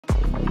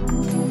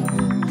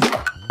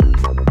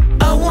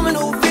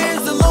one who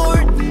fears the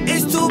Lord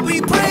is to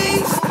be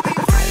praised.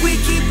 We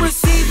keep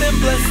receiving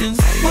blessings.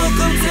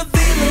 Welcome to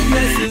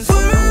V-La-Nessa's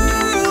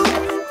world.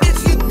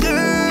 It's your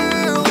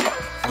girl.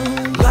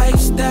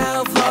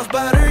 Lifestyle flaws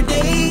about her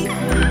day.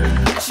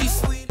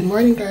 She's sweet. Good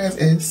morning, guys.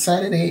 It's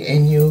Saturday, a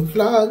new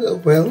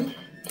vlog. Well,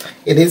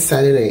 it is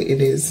Saturday.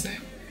 It is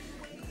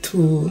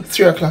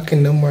 3 o'clock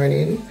in the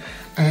morning.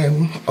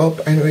 I'm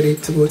up and ready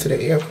to go to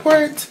the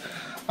airport.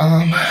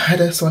 I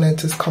just wanted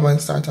to come and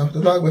start off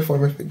the vlog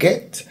before I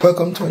forget.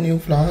 Welcome to a new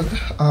vlog.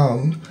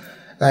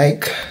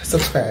 Like,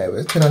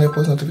 subscribe, turn on the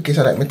post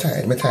notification, like me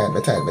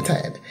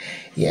tired.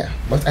 Yeah,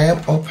 but I am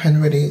up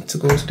and ready to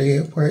go to the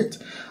airport.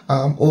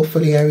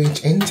 Hopefully I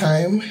reach in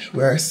time.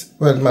 Well,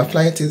 my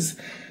flight is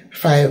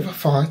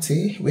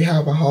 5:40. We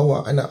have an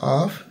hour and a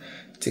half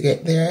to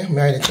get there. We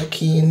already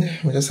check in.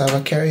 We just have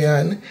a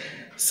carry-on.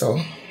 So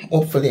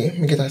hopefully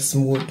we get a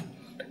smooth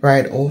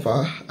ride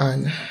over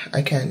and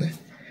I can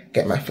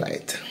get my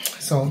flight.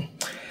 So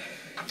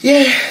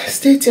yeah,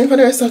 stay tuned for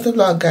the rest of the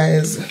vlog,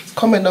 guys.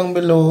 Comment down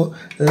below,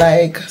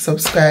 like,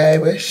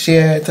 subscribe,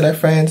 share, tell a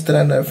friend, tell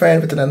another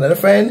friend, tell another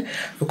friend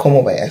to come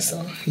over here.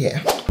 So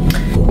yeah.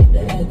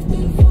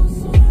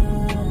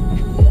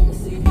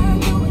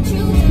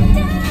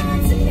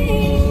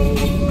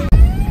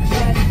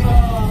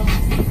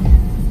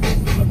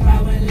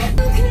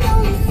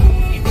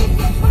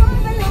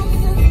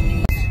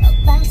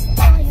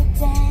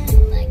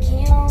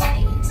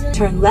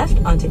 Turn left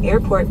onto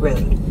Airport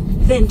Road,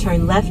 then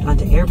turn left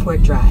onto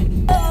Airport Drive.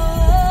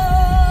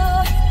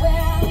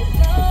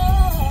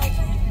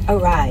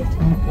 Arrived.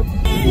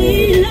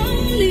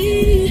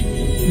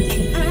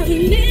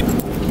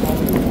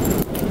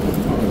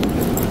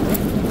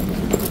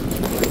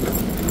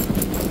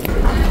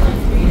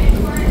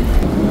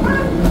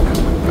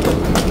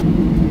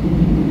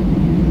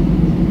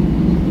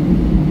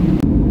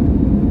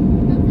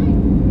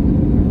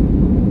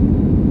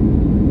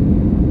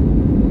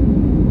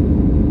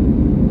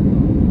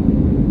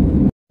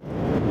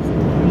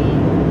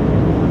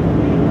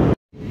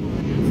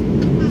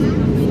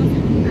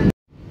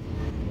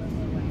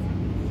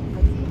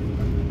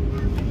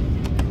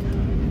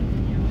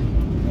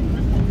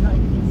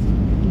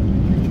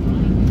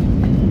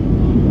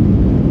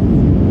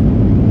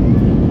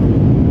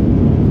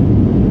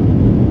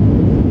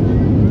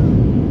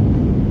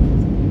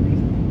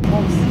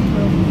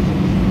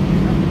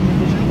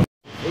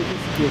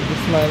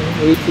 This man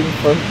waiting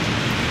for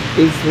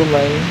his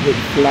woman with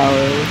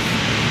flowers.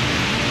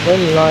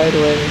 When Lord,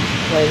 when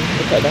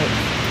look at that.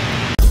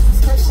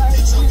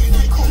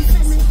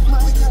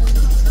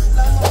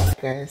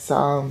 Guys,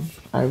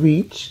 I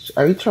reached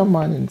from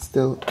morning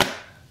still,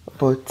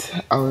 but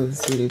I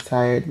was really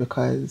tired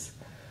because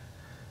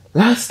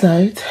last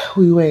night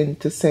we went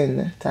to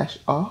send Tash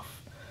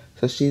off,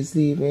 so she's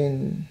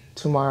leaving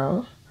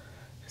tomorrow.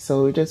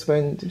 So we just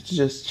went to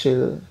just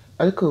chill,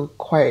 a little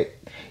quiet.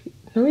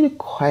 Not really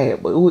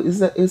quiet, but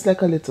it's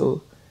like a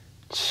little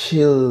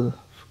chill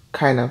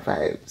kind of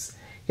vibes.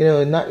 You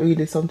know, not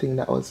really something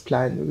that was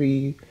planned.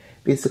 We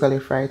basically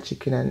fried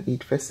chicken and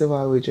eat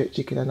festival, we jerk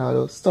chicken and all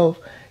those stuff.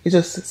 It's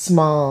just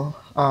small.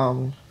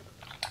 A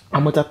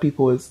lot of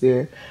people was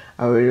there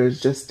and we was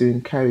just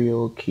doing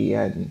karaoke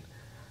and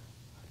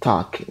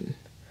talking.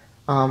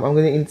 I'm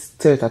gonna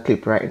insert a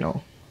clip right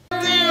now. I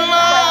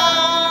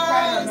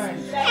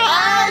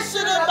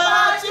should have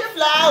bought you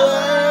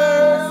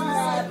flowers.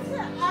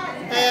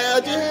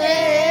 Held your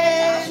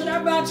hand. Should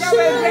have bought your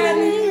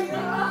hand.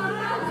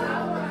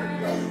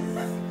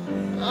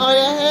 Oh,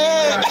 your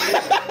hand.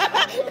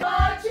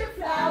 Bought you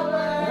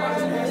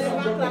flowers.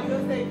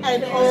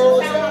 And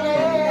hold your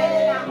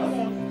hand.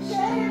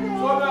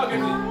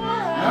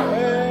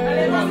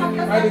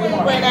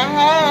 When I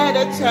had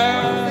a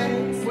chance.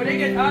 Take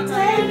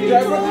you to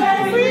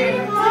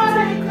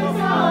everyone, 'cause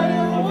all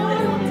you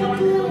want to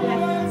do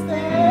was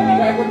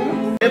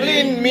stay. Rebel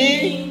in me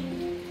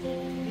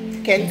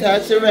can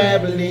touch the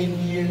rebel in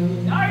you,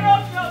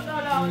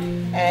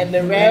 and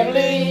the rebel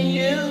in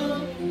you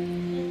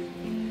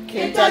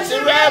can touch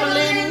the rebel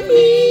in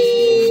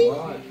me.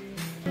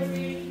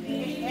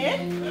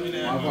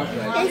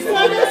 It's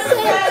gonna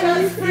set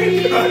us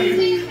free, but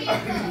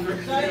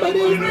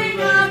it bring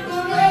out the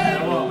red,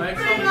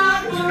 bring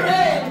out the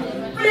red,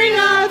 bring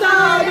out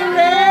all the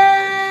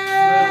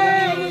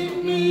red in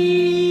me.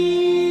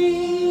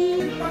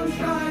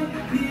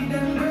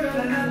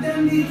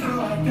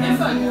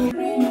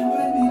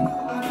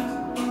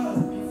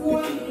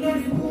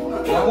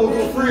 You move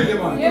too free,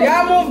 man.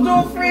 Yeah, move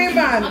too free,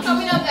 man. I'm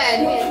coming up then.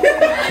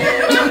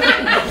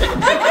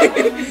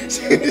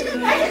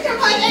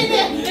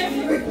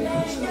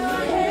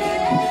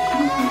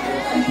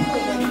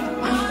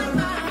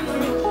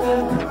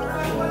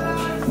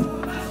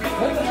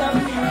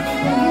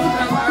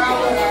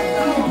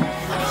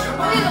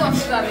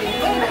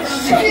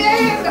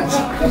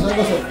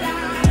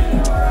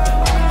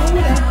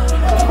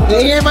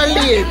 Yeah, my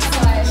lips.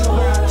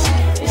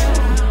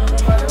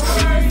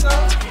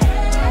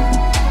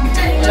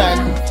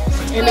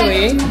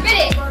 Anyway,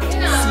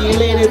 see you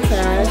later,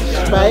 Tash.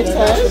 Bye,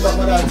 Tash.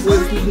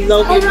 Was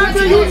lovely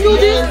meeting you.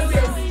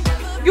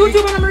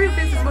 YouTube and I'm a real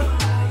business, but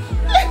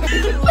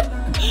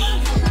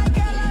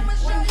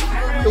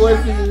it was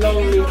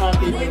lovely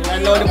having you. I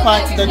know the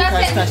party done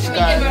because Tash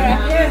gone.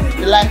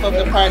 The life of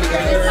the party,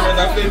 guys.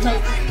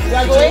 You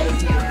are going?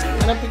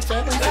 Want a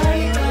picture?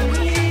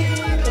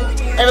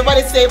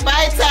 Everybody say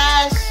bye,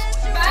 Tash.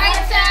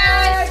 bye,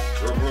 Tash.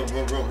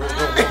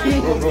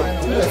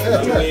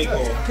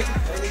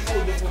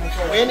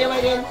 What's your name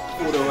again?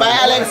 Bye,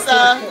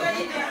 Alexa.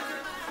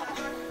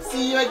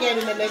 See you again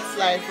in the next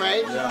life,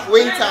 right? Yeah.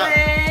 Winter.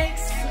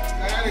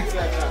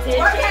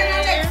 What kind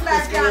of next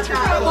life?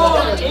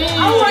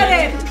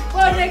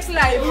 What next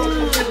life?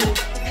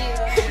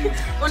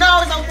 Well, now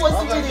I was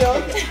posting video.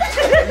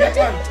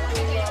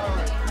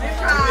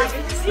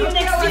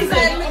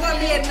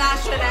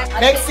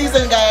 Next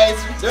season, guys.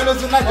 They don't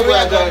know nothing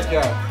about that,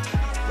 yeah.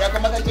 You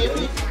come back at JP?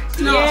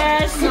 No.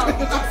 Yes, no,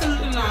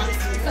 absolutely not.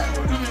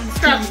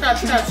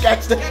 Scratch.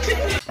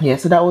 Yeah,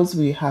 so that was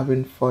really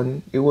having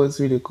fun. It was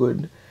really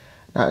good.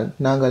 Not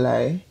gonna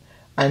lie.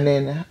 And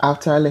then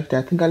after I left,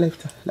 I think I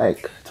left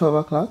like 12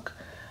 o'clock.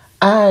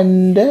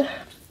 And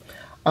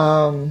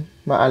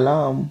my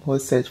alarm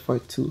was set for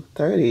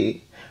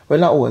 2:30. Well,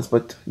 not was,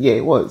 but yeah,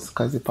 it was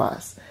because it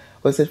passed.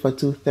 It was set for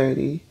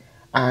 2:30.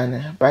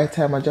 And by the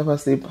time I drop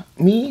asleep,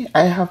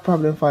 I have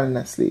problem falling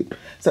asleep.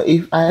 So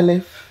if I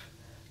left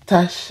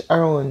Tash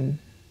around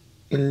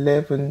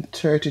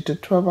 11:30 to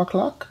 12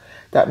 o'clock,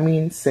 that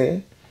means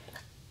say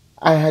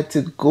I had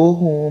to go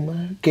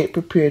home, get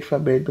prepared for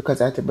bed because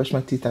I had to brush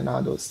my teeth and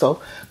all those stuff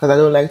because I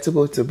don't like to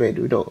go to bed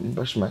without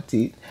brushing my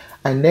teeth.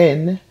 And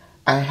then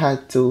I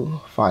had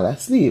to fall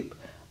asleep.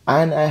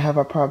 And I have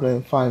a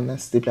problem falling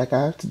asleep. Like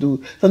I have to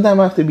do, sometimes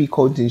I have to be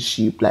counting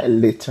sheep, like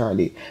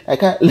literally.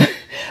 Like I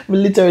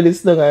literally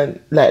snug and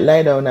like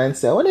lie down and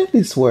say, what if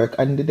this work?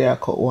 And the day I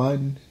cut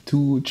 1,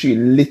 2, 3,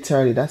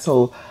 literally. That's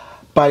how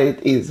bad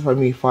it is for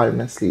me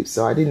falling asleep.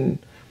 So I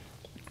didn't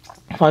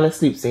fall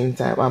asleep same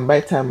time. And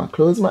by the time I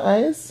closed my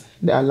eyes,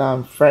 the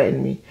alarm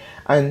frightened me.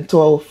 And to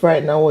how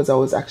frightened I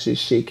was actually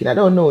shaking. I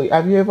don't know,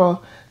 have you ever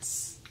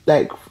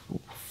like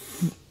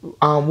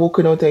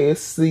woken out of your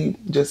sleep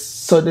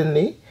just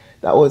suddenly?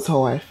 That was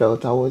how I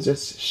felt. I was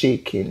just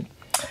shaking.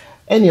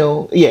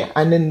 Anyhow, yeah,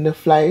 and then the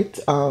flight,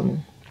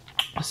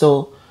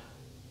 so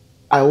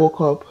I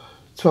woke up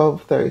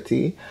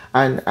 12:30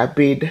 and I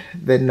bathed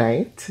the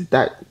night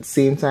that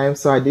same time,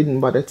 so I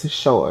didn't bother to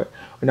shower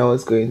when I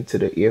was going to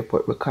the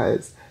airport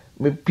because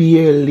we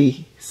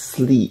barely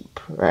sleep,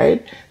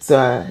 right?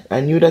 So I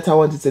knew that I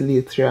wanted to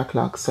leave 3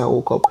 o'clock, so I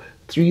woke up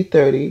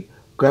 3:30,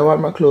 grab out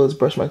my clothes,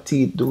 brush my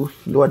teeth, do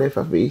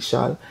whatever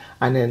facial,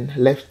 and then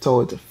left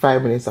out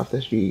 5 minutes after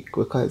 3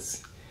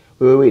 because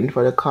we were waiting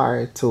for the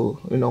car to,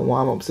 you know,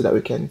 warm up so that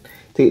we can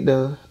take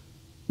the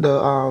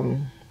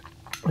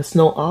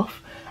snow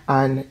off.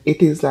 And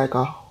it is like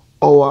a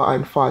hour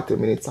and 40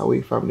 minutes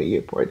away from the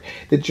airport.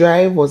 The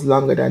drive was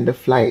longer than the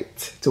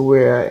flight to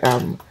where I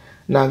am,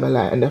 not gonna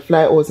lie, and the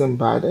flight wasn't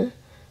bad.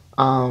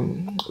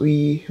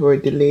 We were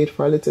delayed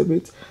for a little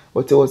bit,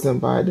 but it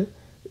wasn't bad.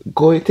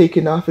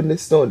 Taking off in the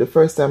snow, the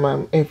first time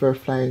I'm ever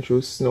flying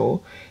through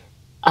snow,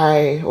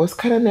 I was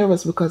kind of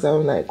nervous because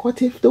I'm like,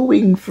 what if the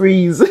wing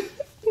freeze?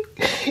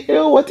 You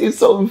know, what if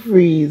something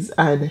freeze?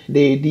 And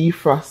they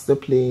defrost the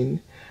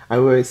plane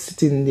and we were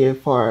sitting there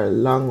for a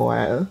long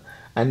while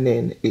and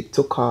then it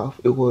took off.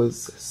 It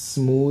was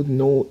smooth,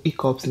 no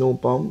hiccups, no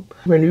bump.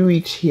 When we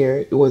reached here,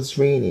 it was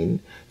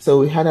raining, so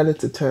we had a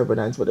little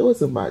turbulence, but it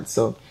wasn't bad.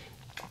 So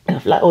the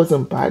flight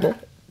wasn't bad.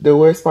 The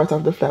worst part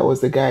of the flight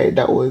was the guy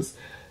that was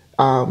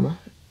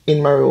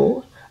in my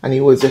row, and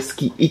he was just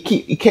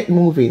he kept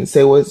moving, so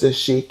it was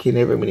just shaking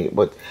every minute.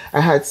 But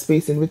I had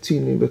space in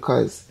between me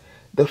because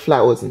the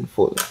flight wasn't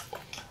full.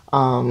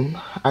 And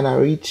I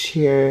reached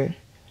here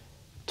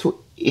to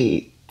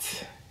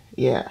 8.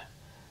 Yeah,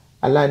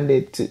 I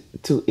landed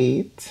to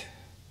 8,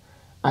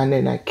 and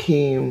then I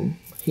came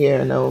here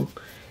and I'm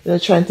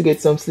trying to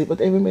get some sleep.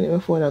 But every minute my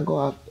phone I go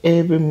off.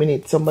 Every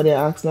minute somebody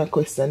asks me a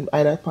question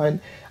either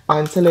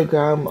on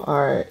Telegram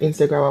or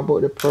Instagram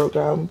about the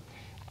program.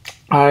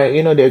 Or,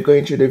 you know, they're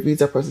going through the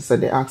visa process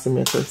and they're asking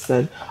me a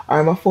question.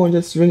 Or my phone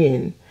just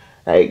ringing.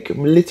 Like,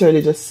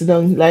 literally just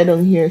lie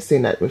down here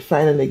saying that we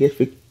finally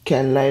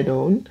can lie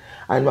down.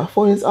 And my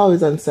phone is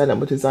always on silent,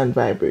 but it's on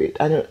vibrate.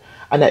 And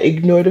I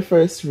ignore the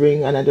first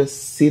ring and I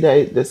just see that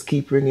it just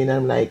keep ringing. And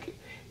I'm like,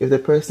 if the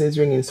person is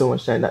ringing so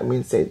much time, that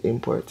means it's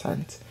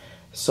important.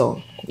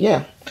 So,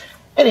 yeah.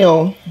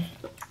 Anyhow,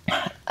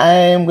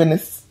 I'm going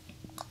to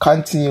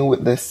continue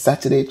with the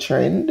Saturday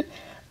trend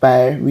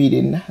by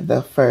reading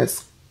the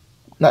first,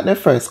 not the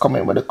first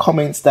comment, but the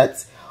comments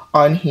that's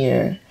on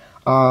here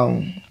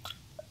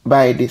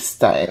by this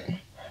time,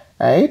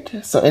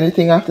 right? So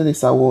anything after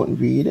this I won't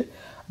read,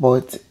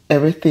 but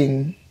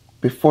everything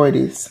before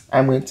this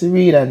I'm going to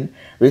read and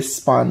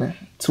respond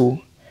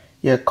to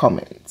your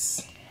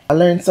comments. I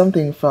learned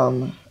something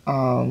from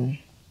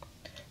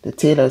the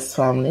Taylor's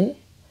family,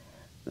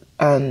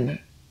 and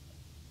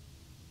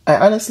I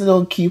honestly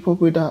don't keep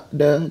up with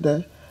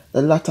the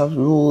a lot of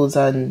rules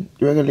and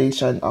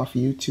regulation of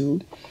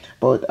YouTube.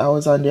 But I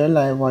was on their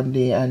live one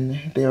day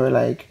and they were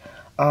like,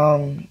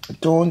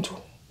 don't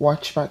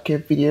watch back your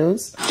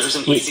videos. There's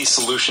an easy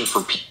solution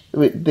for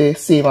with the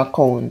same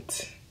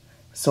account.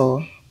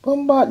 So,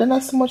 but then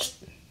not so much,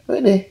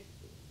 really.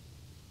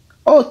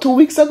 Oh, 2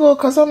 weeks ago,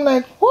 because I'm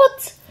like,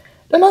 what?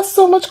 Then not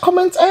so much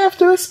comments I have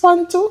to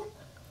respond to.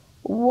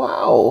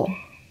 Wow.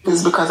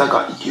 It's because I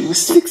got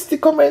used 60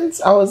 comments.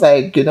 I was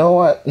like, you know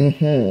what?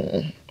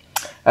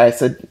 Alright,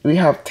 so we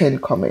have 10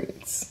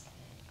 comments.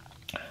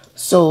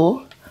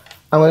 So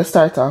I'm going to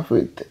start off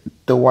with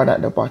the one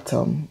at the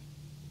bottom.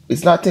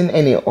 It's not in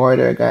any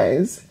order,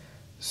 guys.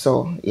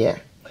 So yeah.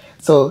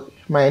 So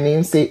my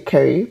namesake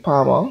Kerry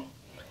Palmer.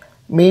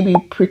 Maybe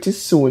pretty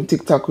soon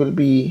TikTok will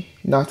be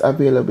not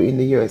available in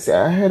the USA.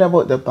 I heard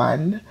about the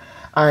ban,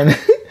 and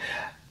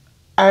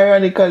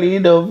ironically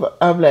enough,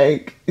 I'm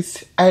like,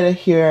 it's either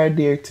here or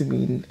there to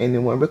me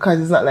anymore,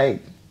 because it's not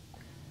like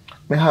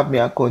I have my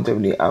account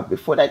on the app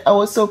before. Like, I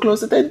was so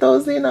close to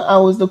 10,000. I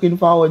was looking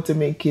forward to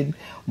making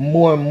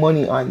more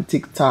money on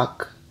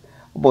TikTok,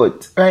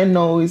 but right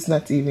now it's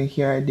not even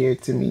here or there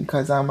to me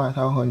because I'm at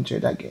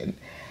 100 again,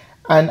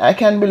 and I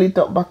can't really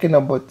talk back in,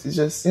 but it's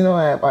just, you know,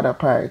 I have other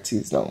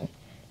priorities now.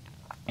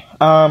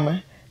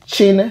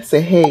 Chin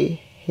say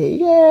hey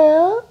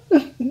yeah.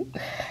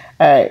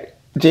 Alright,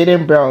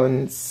 Jaden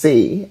Brown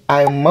say,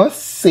 I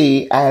must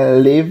say I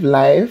live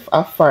life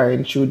a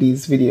foreign through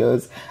these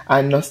videos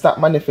and not stop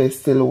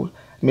manifest till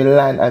me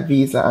land a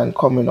visa and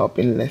coming up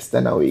in less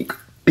than a week.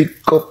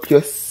 Pick up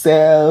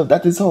yourself.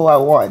 That is how I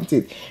want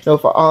it. You know,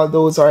 for all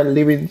those who are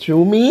living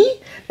through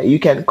me, you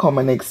can come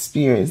and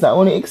experience. Not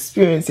only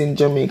experience in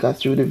Jamaica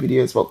through the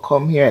videos, but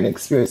come here and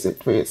experience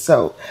it for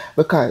yourself.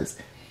 Because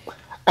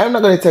I'm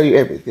not going to tell you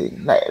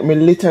everything. Like, I'm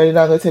literally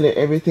not going to tell you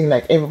everything.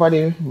 Like,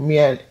 everybody, me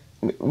and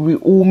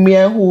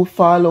who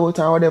fall out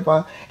or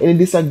whatever, any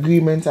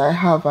disagreements I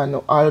have and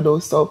all of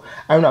those stuff,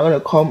 I'm not going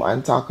to come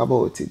and talk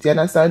about it. You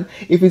understand?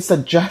 If it's a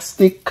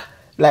drastic,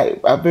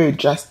 like a very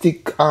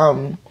drastic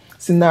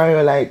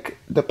scenario, like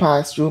the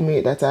past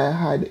roommate that I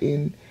had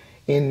in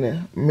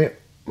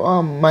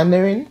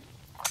Mandarin,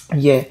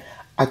 yeah,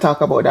 I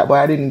talk about that, but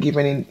I didn't give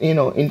any, you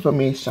know,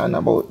 information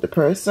about the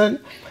person.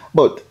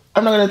 But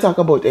I'm not going to talk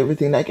about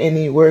everything, like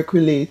any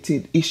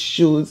work-related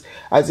issues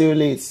as it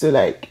relates to,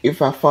 like,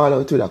 if I fall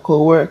out with a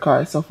co-worker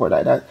or stuff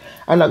like that.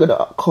 I'm not going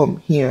to come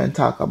here and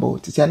talk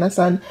about it. You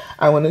understand?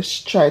 I want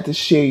to try to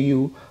share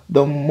you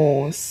the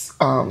most,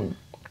 I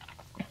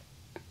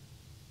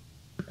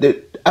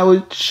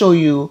will show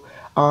you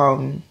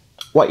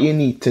what you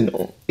need to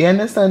know. You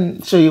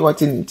understand? Show you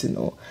what you need to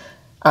know.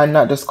 And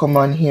not just come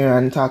on here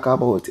and talk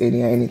about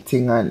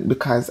anything, and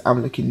because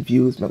I'm looking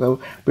views, I'm going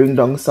to bring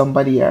down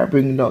somebody or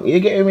bring down, you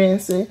get me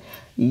and say,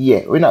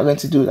 yeah, we're not going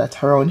to do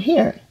that around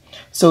here.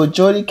 So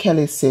Jodie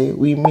Kelly say,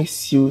 we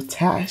miss you,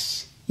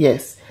 Tash.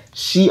 Yes,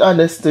 she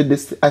understood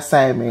this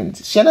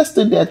assignment. She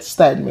understood the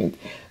assignment.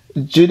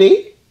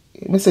 Judy,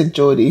 I said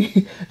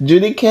Jodie.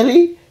 Judy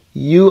Kelly,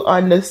 you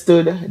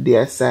understood the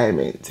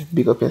assignment.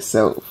 Big up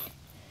yourself.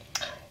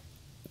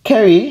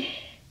 Kerry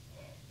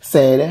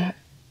said,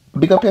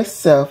 big up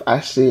yourself,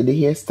 Ashley.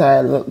 The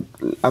hairstyle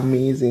look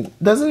amazing,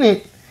 doesn't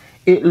it?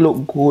 It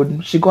look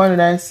good. She go on with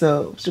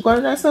herself. She go on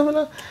with herself, you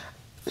know?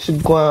 She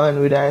go on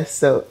with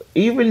herself.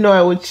 Even though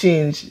I would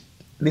change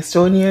this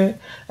one here,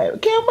 I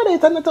can't bother.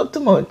 Turn it up too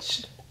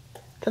much.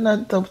 Turn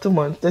it up too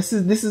much. This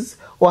is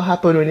what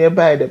happened when you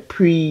buy the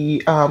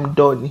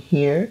done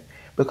here,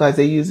 because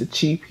they use the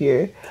cheap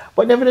here.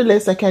 But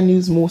nevertheless, I can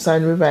use mousse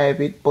and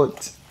revive it.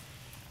 But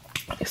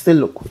it still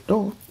look good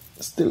though.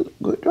 Still look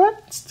good,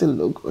 right? Still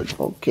look good.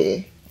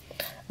 Okay.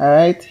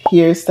 Alright.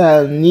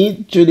 Hairstyle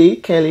neat, Judy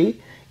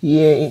Kelly.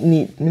 Yeah, it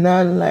neat. Me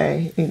not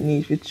lie. It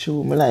neat with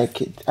you. Me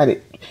like it. And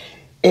it,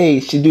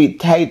 hey, she do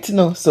it tight, you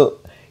know. So,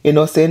 you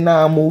know, say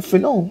nah move, you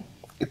know.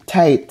 It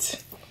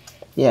tight.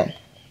 Yeah.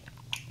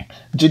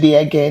 Judy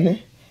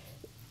again.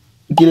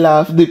 Gill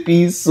off the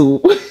pea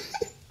soup.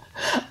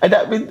 And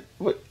that mean,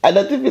 I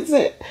don't think it's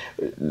it.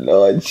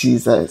 Lord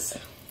Jesus.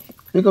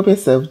 Pick up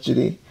yourself,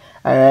 Judy.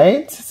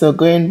 Alright, so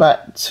going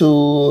back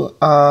to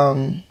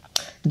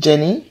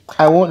Jenny,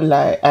 I won't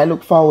lie, I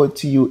look forward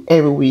to you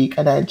every week,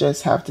 and I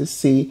just have to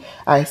say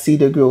I see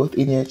the growth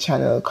in your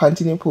channel.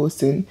 Continue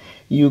posting.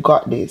 You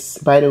got this.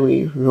 By the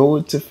way,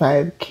 road to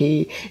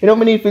 5K. You know,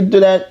 if you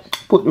do that,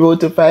 put road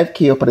to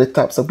 5K up at the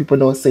top so people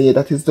don't say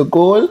that is the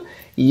goal.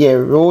 Yeah,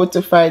 road to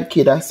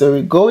 5K, that's where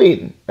we're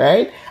going,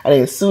 right? And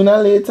then sooner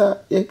or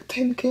later,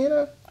 10K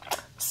now.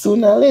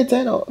 Sooner or later,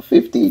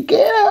 50K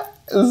now.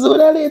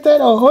 Sooner or later,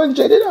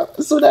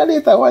 100, sooner or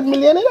later, 1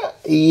 million,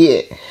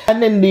 yeah.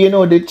 And then, you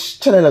know, the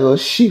channel will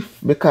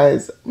shift,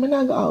 because I'm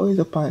not always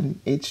upon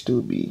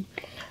H2B.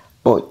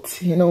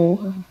 But, you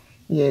know,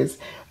 yes,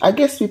 I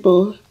guess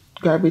people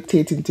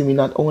gravitating to me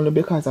not only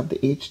because of the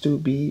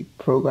H2B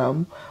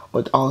program,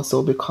 but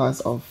also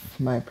because of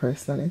my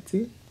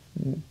personality.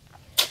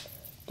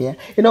 Yeah.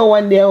 You know,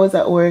 one day I was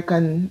at work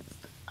and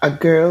a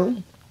girl,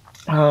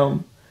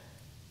 you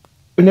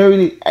know,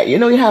 really, you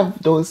know, you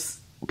have those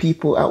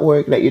people at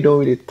work that you don't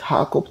really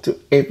talk up to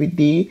every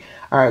day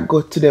or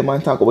go to them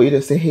and talk about, you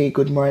just say, hey,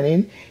 good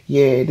morning.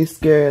 Yeah, this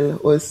girl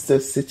was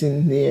just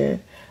sitting there.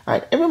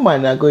 And every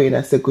man I go in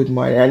and say good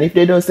morning. And if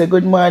they don't say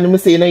good morning, I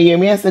say, you know, hear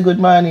me, I say good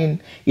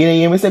morning. You know,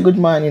 hear me, say good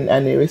morning.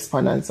 And they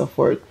respond and so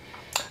forth.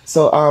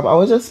 So I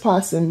was just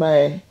passing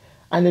by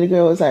and the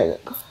girl was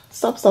like,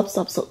 stop.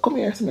 So come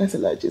here to me. I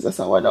said, like, Jesus,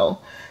 I want now.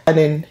 And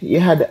then you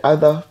had the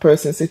other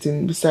person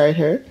sitting beside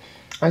her.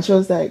 And she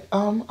was like,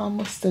 I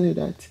must tell you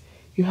that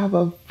you have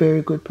a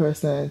very good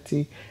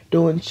personality.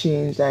 Don't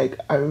change. Like,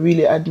 I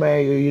really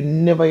admire you. You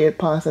never yet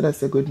pass and I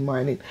say good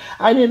morning.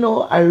 And you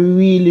know, I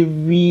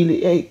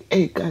really,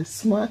 hey, God's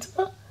smart.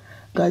 Huh?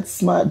 God's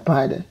smart,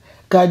 bad.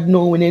 God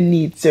know when you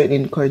need certain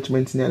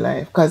encouragement in your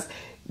life. Because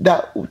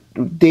that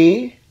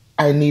day,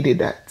 I needed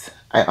that.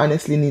 I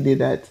honestly needed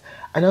that.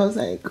 And I was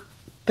like,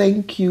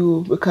 thank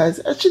you.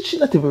 Because she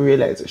not even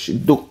realize what she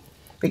do.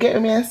 You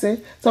get me? I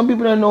say, some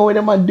people don't know what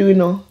they might do, you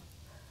know.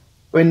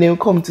 When they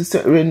come to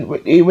certain,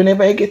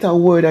 whenever you get a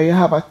word or you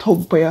have a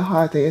tug for your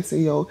heart and you say,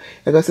 yo,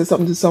 you gotta say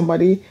something to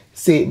somebody,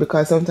 say it,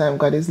 because sometimes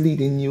God is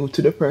leading you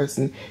to the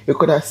person. You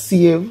could have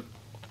saved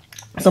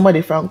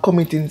somebody from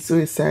committing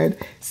suicide,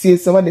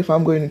 save somebody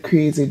from going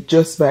crazy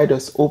just by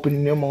just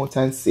opening your mouth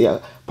and say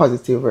a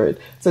positive word.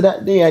 So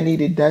that day I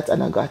needed that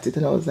and I got it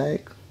and I was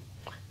like,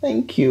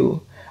 thank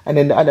you. And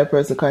then the other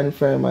person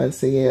confirmed and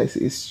say, yes,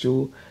 it's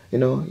true. You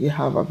know, you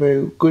have a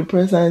very good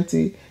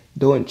personality,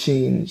 don't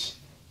change.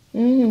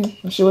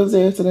 She was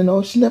there to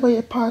know she never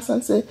yet passed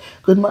and say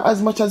good morning,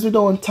 as much as we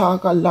don't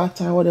talk a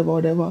lot or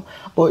whatever,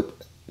 but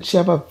she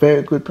have a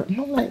very good person.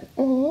 I'm like,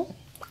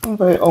 I'm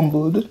very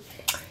humbled.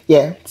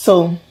 Yeah,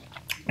 so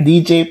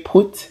DJ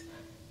put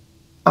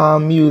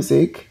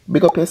music.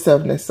 Big up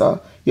yourself,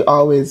 Nessa. You're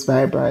always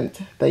vibrant.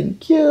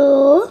 Thank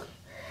you.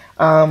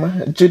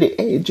 Judy,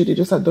 hey Judy,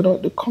 just don't know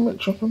the comment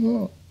just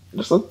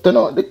don't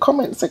know the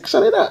comment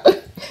section of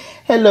that.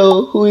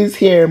 Hello, who is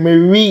here? Me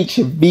reach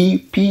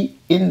VP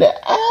in the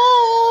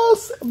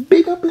house.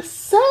 Big up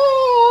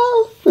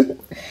yourself.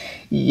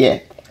 Yeah,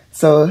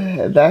 so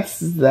that's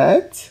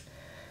that.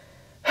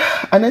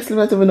 Honestly,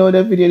 I don't even know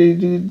the video they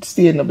did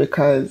stay in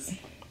because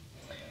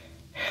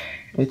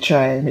me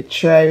try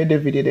with the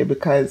video there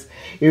because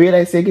you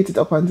realize you get it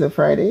up until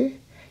Friday.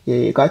 Yeah,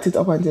 you got it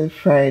up until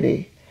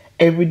Friday.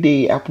 Every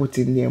day I put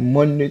in there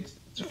Monday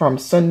from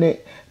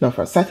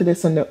Saturday,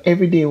 Sunday,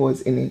 every day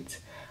was in it.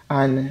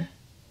 And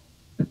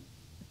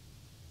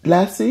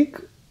last week,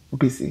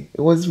 busy.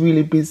 It was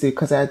really busy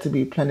because I had to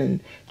be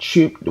planning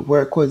trip. The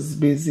work was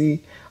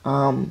busy.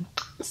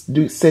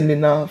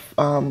 Sending off,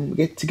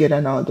 get together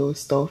and all those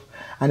stuff.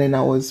 And then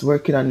I was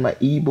working on my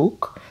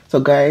ebook. So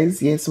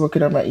guys, yes,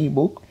 working on my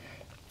ebook.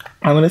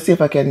 I'm going to see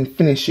if I can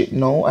finish it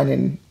now and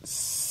then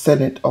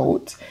send it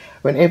out.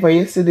 Whenever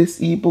you see this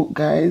ebook,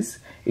 guys,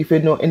 if you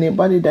know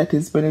anybody that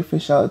is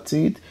beneficial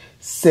to it,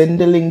 send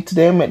the link to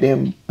them and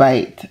then buy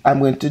it. I'm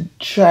going to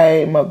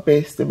try my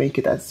best to make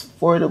it as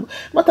affordable.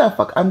 Matter of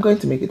fact, I'm going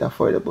to make it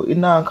affordable. It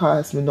not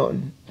cost me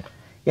nothing.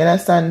 You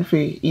understand?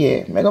 Free?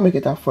 Yeah, I'm going to make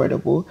it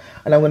affordable.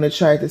 And I'm going to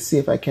try to see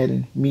if I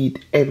can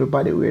meet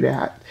everybody where they're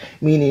at.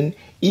 Meaning,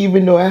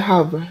 even though I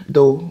have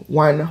the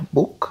one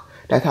book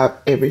that have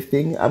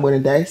everything, I'm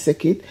going to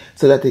dissect it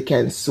so that it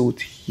can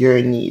suit your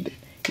need.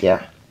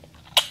 Yeah.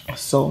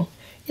 So,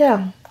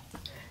 yeah.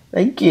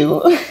 Thank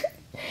you.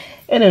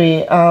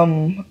 Anyway,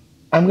 I'm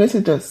going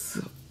to just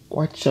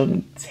watch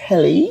some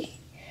telly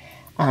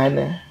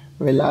and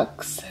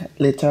relax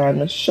later on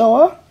the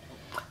shower.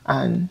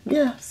 And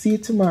yeah, see you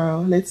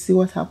tomorrow. Let's see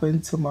what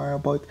happens tomorrow.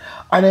 But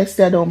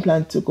honestly, I don't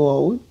plan to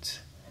go out.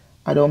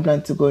 I don't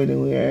plan to go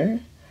anywhere.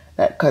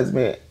 Because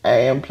I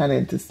am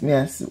planning to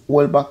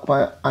hold back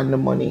on the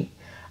money.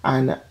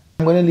 And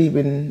I'm going to leave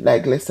in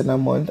like less than a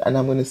month. And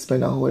I'm going to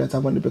spend a whole lot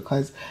of money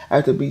because I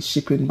have to be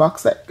shipping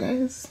box. Like,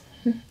 guys,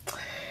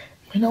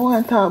 I don't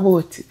want to talk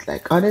about it.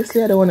 Like,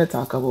 honestly, I don't want to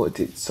talk about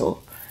it.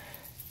 So,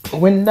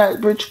 when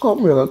that bridge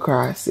comes, we're going to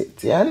cross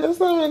it. You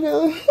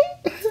understand?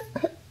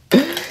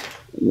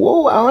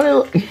 Whoa, I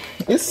want to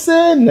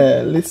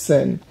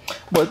listen.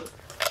 But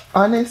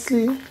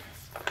honestly,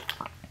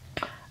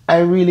 I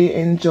really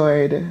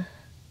enjoyed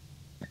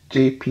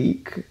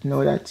J-Peak.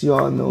 Know that you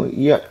all know,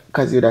 yeah,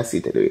 because you'd have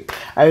seen it anyway.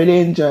 I really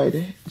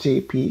enjoyed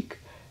J-Peak.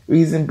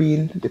 Reason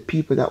being, the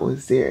people that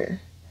was there.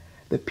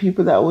 The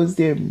people that was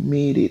there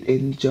made it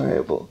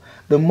enjoyable.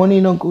 The money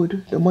not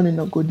good. The money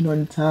not good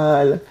none at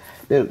all.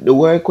 The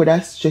work would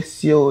have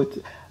stressed you out.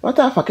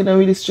 Matter of fact, I don't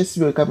really stress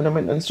you out because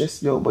I don't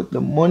stress you out. But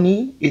the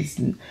money is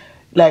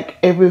like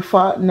every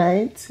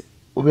fortnight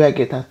we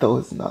get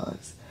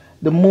 $1,000.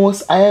 The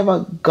most I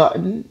ever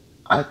gotten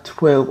at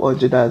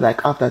 $1,200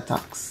 like after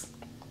tax.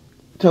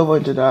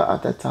 $1,200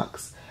 after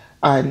tax.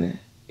 And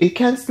it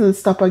can still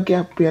stop a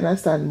gap, you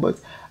understand? But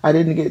I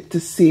didn't get to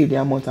save the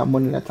amount of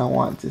money that I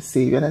want to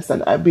save, you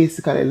understand? I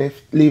basically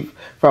live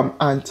from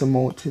hand to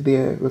mouth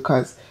there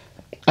because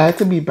I had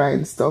to be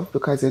buying stuff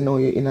because you know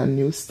you're in a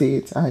new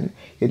state and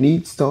you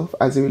need stuff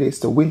as it relates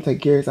to winter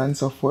gears and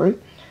so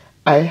forth.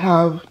 I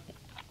have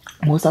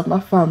most of my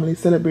family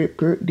celebrate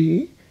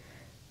birthday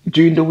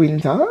during the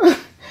winter.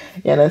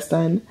 You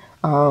understand?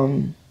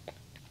 Rent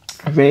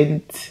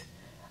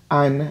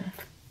and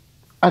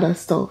other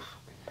stuff.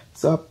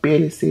 So I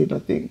barely save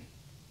nothing.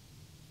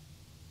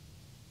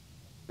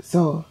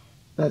 So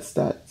that's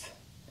that.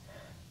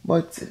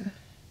 But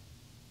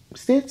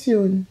stay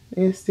tuned.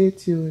 Yeah, stay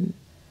tuned.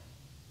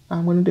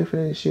 I'm going to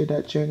definitely share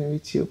that journey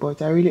with you.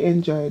 But I really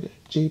enjoyed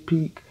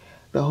J-Peak.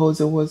 The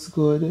housing was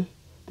good.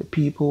 The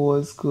people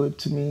was good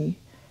to me.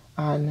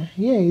 And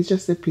yeah, it's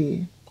just the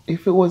pay.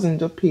 If it wasn't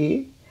the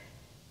pay,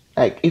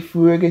 like if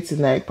we were getting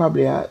like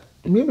probably at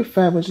maybe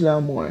 $500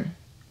 or more,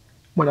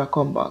 when I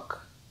come back.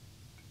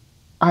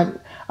 And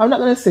I'm not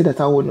going to say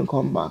that I wouldn't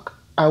come back.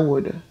 I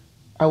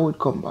would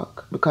come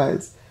back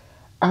because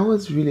I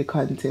was really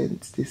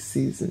content this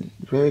season.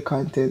 Very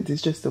content.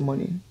 It's just the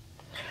money.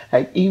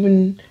 Like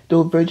even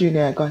though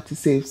Virginia, I got to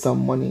save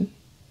some money,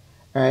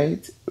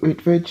 right?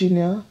 With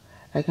Virginia,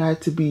 like I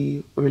had to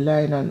be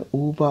relying on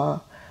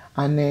Uber,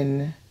 and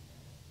then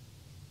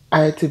I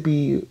had to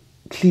be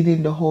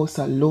cleaning the house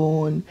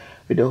alone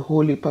with the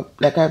holy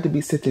like I had to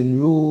be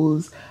setting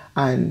rules,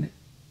 and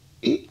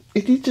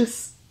it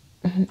just,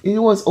 it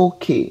was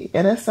okay. You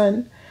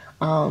understand?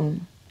 I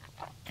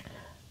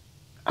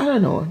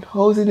don't know.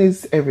 Housing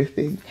is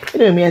everything.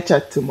 Anyway, I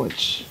chat too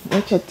much.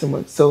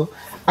 So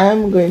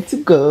I'm going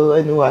to go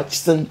and watch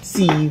some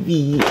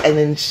TV and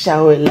then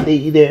shower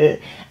later.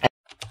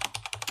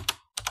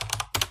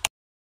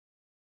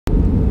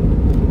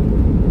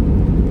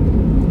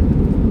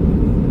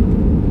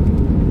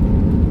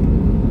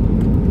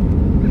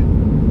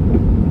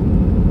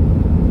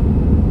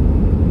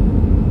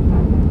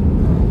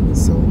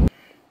 So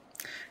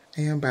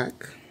I am back.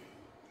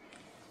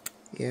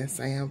 Yes,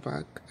 I am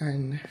back,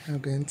 and I'm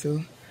going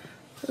to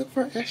look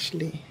for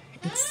Ashley.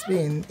 It's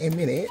been a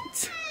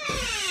minute.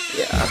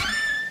 Yeah.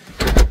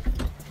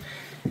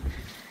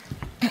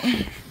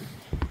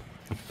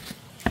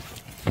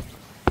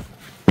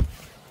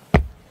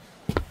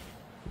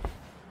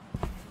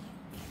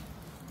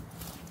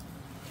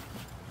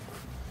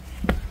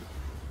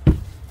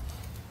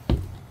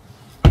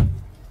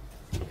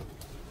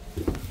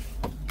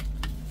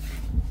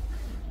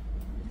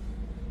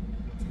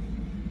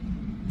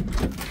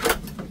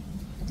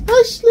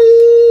 Ashley,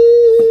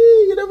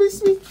 you don't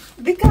miss me.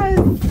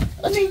 Because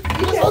Ashley, you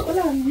can't put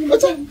on. You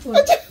can't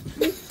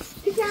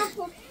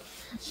put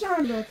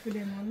Sean out for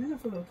them. I'm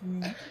not for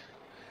me.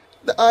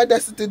 The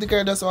audacity the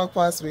girl just walk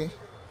past me.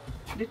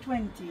 The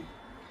 20.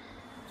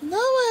 No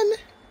one.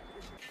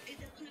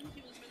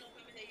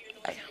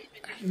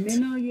 Me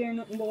no hear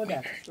nothing about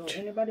that. So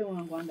anybody want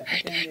to go on that, I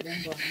can get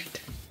them going.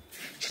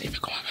 Should even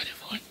come over the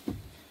phone.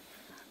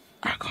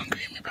 I can't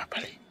greet me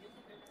properly.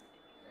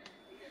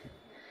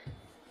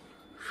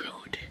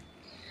 Rude.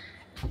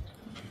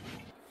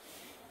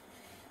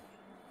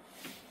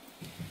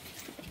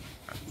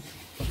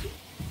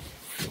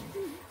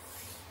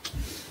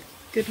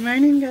 Good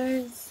morning,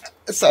 guys.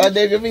 So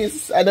Adobe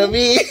miss.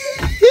 Adobe.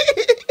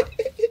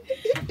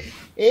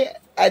 Yeah,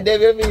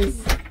 Adobe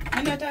miss.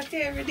 I'm not talking to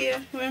you every day.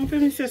 When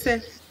promise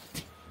yourself.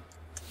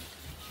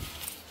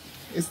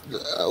 It's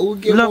who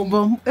give Love home?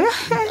 bomb.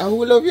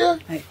 Who love you?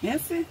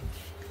 Yes. You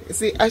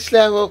see, Ashley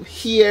have up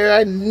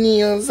hair and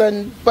nails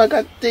and bag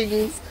of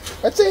things.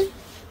 What's it?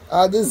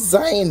 All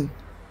design.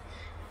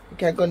 You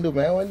can't go do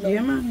my one now.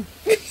 Yeah, man.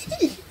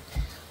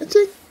 What's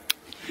it?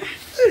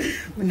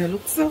 When I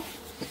look so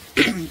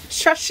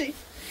trashy.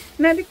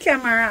 Not the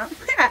camera.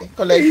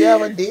 Cause like you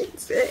have a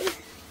date. A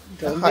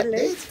Don't hot be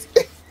late.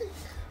 date.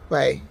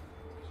 Bye.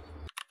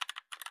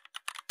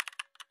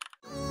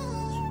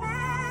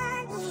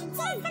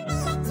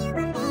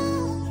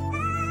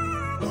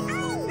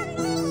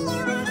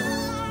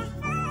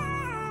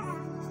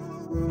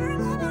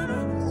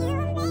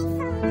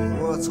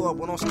 World tour,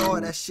 but don't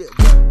start that shit.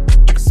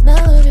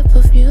 Smell of your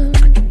perfume.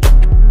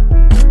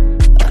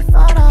 I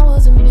thought I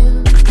was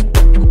immune.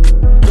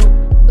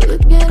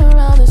 Looking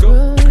around this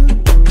room,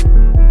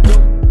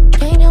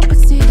 can't help but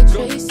see the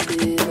traces of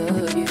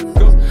you.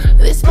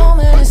 This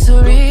moment is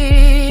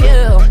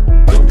surreal.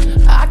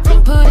 I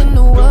can't put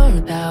into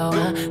words how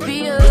I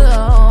feel.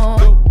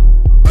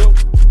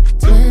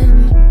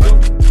 Twin,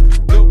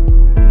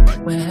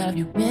 where have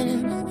you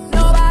been?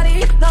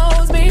 Nobody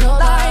knows me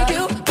like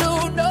you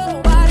do.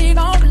 Nobody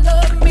gonna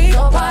love me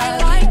quite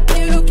like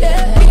you.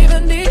 Can't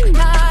even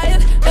deny.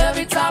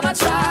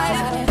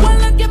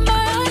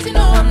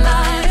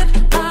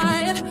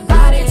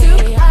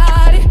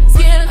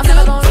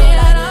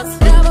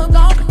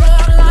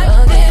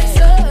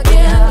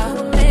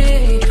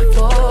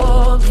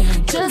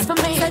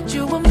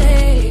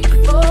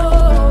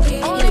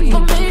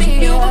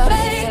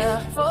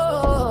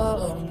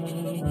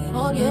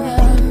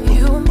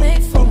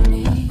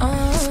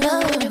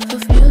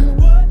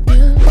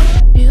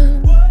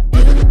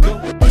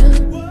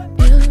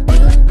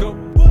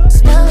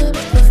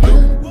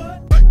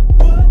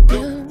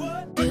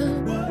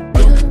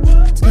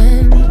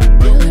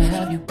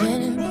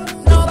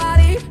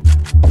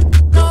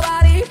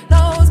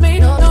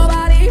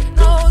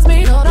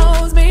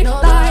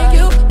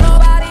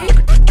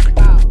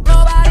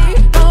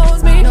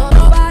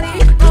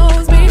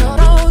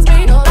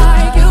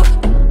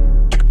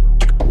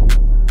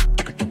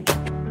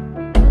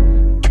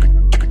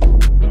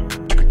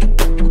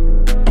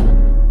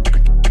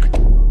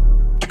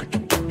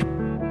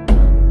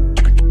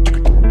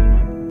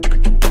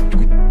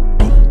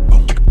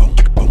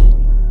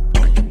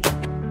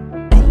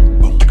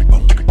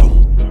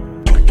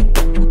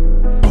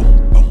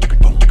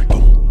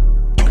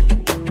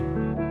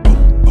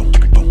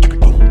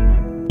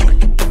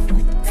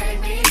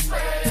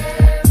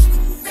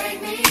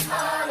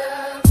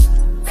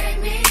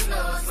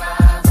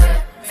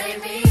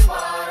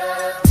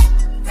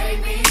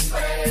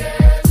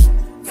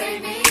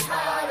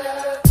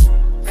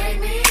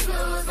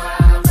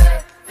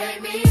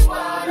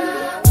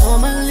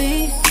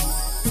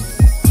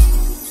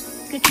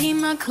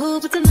 cool,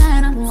 but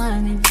tonight I'm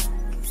whining.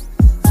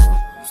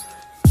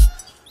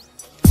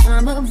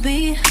 I'ma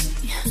be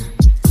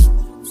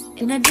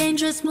in a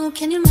dangerous mood.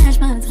 Can you match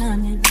my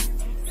timing?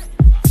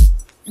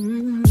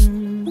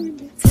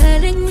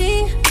 Telling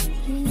me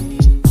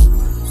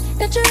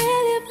that you're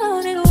really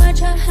about it, why'd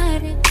you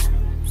hide it?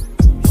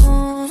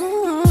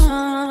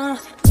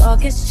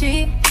 Talk is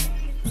cheap,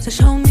 so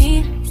show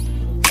me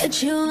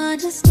that you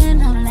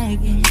understand how I like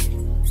it.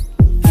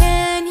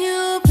 Can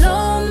you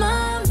blow my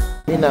mind?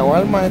 In a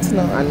Walmart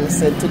now, and I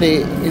said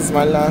today is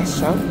my last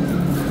shop,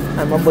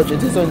 and my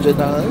budget is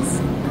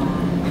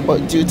 $100.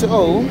 But due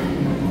to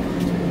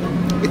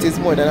it is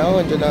more than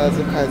 $100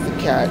 because the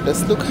car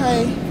does look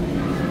high.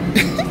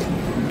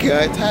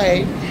 Car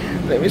high.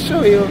 Let me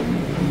show you.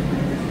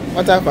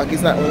 What the fuck,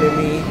 it's not only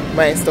me,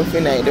 my stuff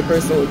in there. The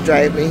person who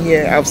drive me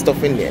here have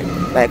stuff in there.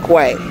 Like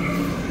why?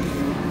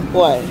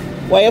 Why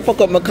you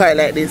fuck up my car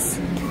like this?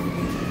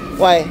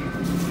 Why?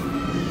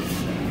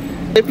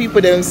 The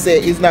people them say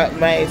it's not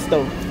my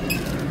stuff.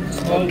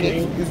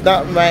 Okay, it's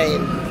not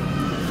mine.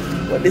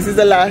 But this is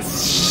the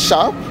last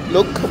shop.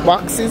 Look,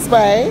 boxes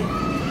by.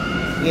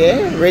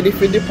 Yeah, ready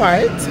for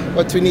depart.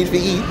 What we need to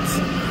eat.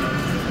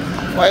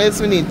 What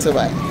else we need to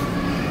buy?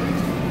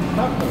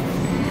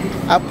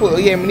 Apple,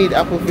 yeah, we need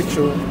apple for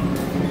true.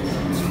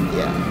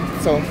 Yeah,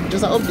 so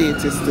just an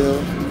update is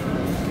still.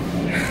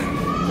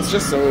 It's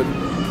just so.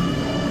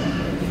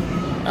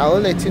 I'll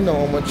let you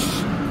know how much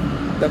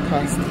the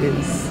cost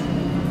is.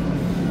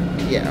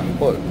 Yeah,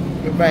 but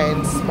we're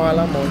buying small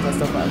amounts and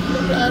stuff. I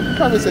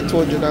probably said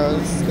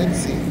 $200. Let's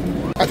see.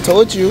 I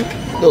told you,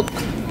 look,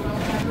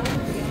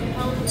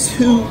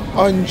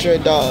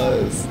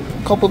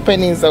 $200. Couple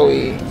pennies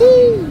away.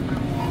 Woo.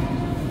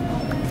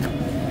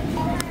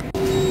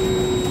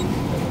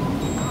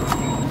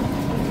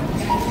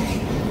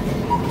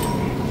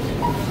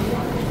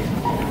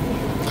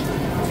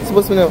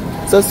 Supposed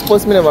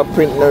to never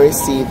print no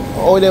receipt.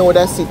 Oh, then would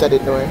I see it at the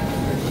door?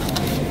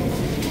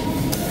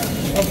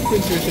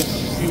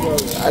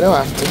 I don't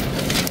have to.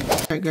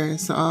 Alright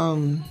guys,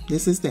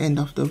 this is the end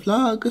of the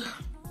vlog.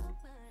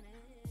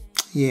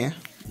 Yeah,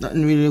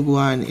 nothing really go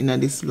on in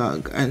this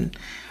vlog, and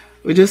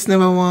we just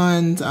never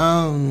want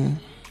to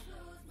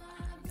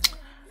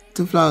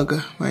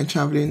vlog my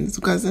travellings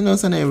because I know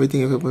it's not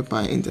everything if you put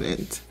on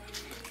internet.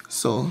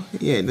 So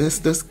yeah, let's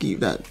just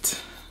keep that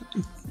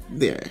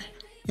there.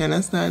 You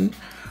understand?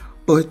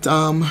 But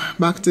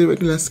back to the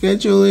regular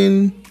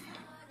scheduling.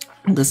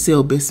 I'm gonna see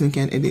how best we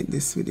can edit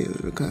this video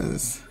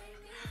because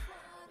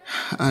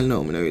I know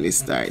I'm not really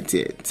start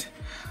yet.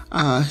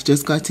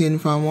 Just got in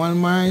from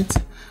Walmart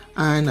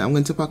and I'm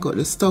going to pack out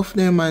the stuff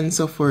them and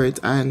so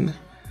forth, and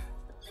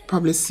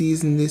probably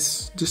season the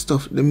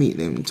stuff to meet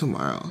them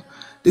tomorrow.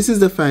 This is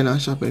the final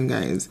shopping,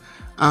 guys.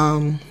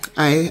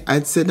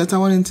 I'd said that I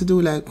wanted to do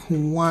like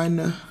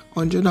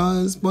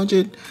 $100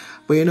 budget,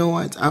 but you know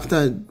what,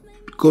 after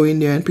going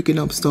there and picking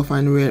up stuff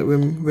and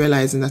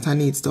realizing that I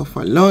need stuff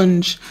for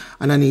lunch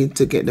and I need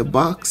to get the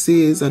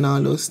boxes and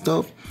all those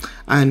stuff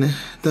and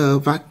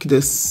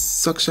the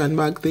suction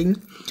bag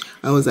thing,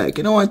 I was like,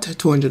 you know what,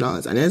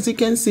 $200. And as you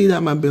can see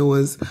that my bill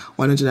was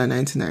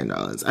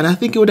 $199, and I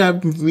think it would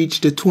have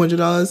reached the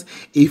 $200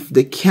 if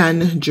the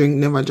canned drink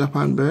never drop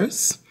and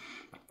burst.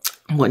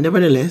 But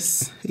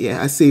nevertheless,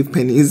 yeah, I saved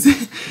pennies.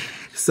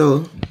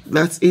 So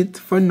that's it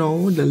for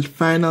now, the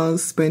final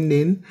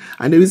spending.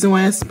 And the reason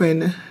why I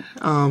spend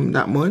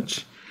that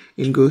much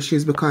in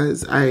groceries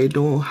because I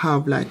don't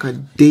have like a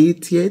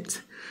date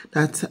yet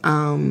that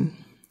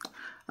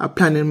I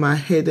plan in my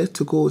head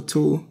to go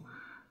to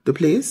the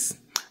place.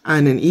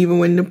 And then even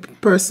when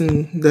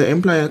the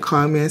employer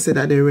called me and said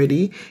that they're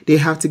ready, they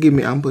have to give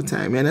me ample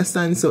time. You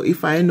understand? So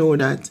if I know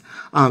that,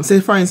 say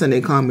for instance,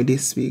 they call me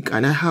this week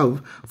and I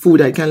have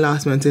food that can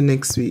last me until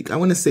next week, I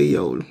want to say,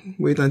 yo,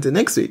 wait until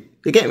next week.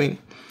 You get me?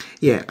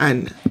 Yeah.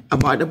 And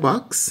about the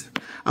box,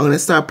 I'm going to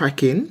start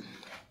packing.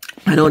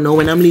 I don't know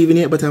when I'm leaving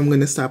it, but I'm going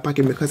to start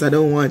packing because I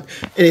don't want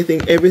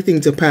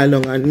everything to pile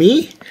on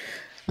me.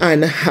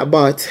 And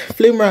about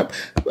film wrap,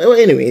 well,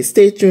 anyway,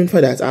 stay tuned for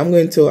that. I'm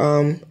going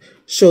to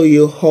show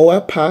you how I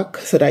pack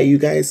so that you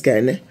guys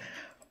can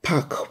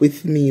pack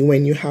with me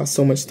when you have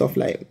so much stuff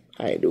like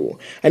I do.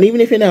 And even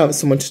if you don't have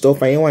so much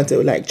stuff and you want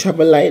to like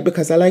travel light,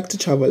 because I like to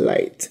travel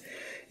light.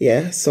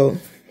 Yeah, so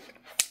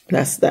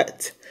that's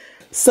that.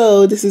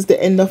 So this is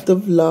the end of the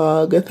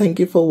vlog. Thank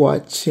you for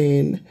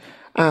watching,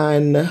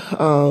 and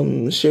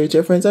share it to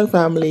your friends and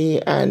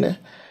family and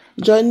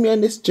join me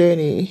on this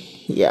journey.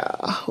 Yeah,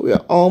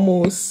 we're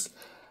almost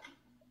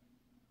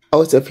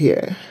out of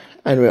here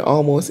and we're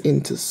almost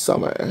into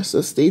summer,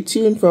 so stay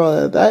tuned for all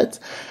of that,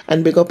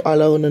 and big up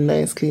all our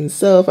nice clean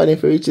self. And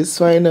if you reach this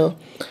final,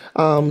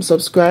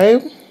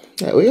 subscribe.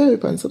 Yeah, we are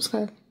on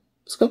subscribe.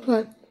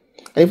 And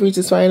if you reach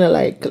this final,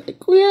 like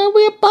we're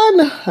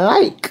on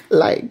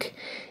like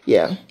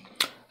yeah,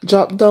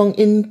 drop down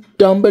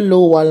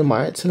below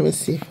Walmart. Let me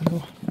see if I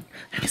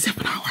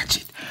watch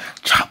it.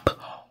 Drop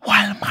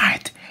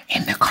Walmart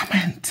in the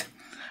comment.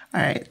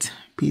 All right,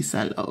 peace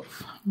and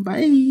love.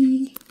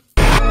 Bye.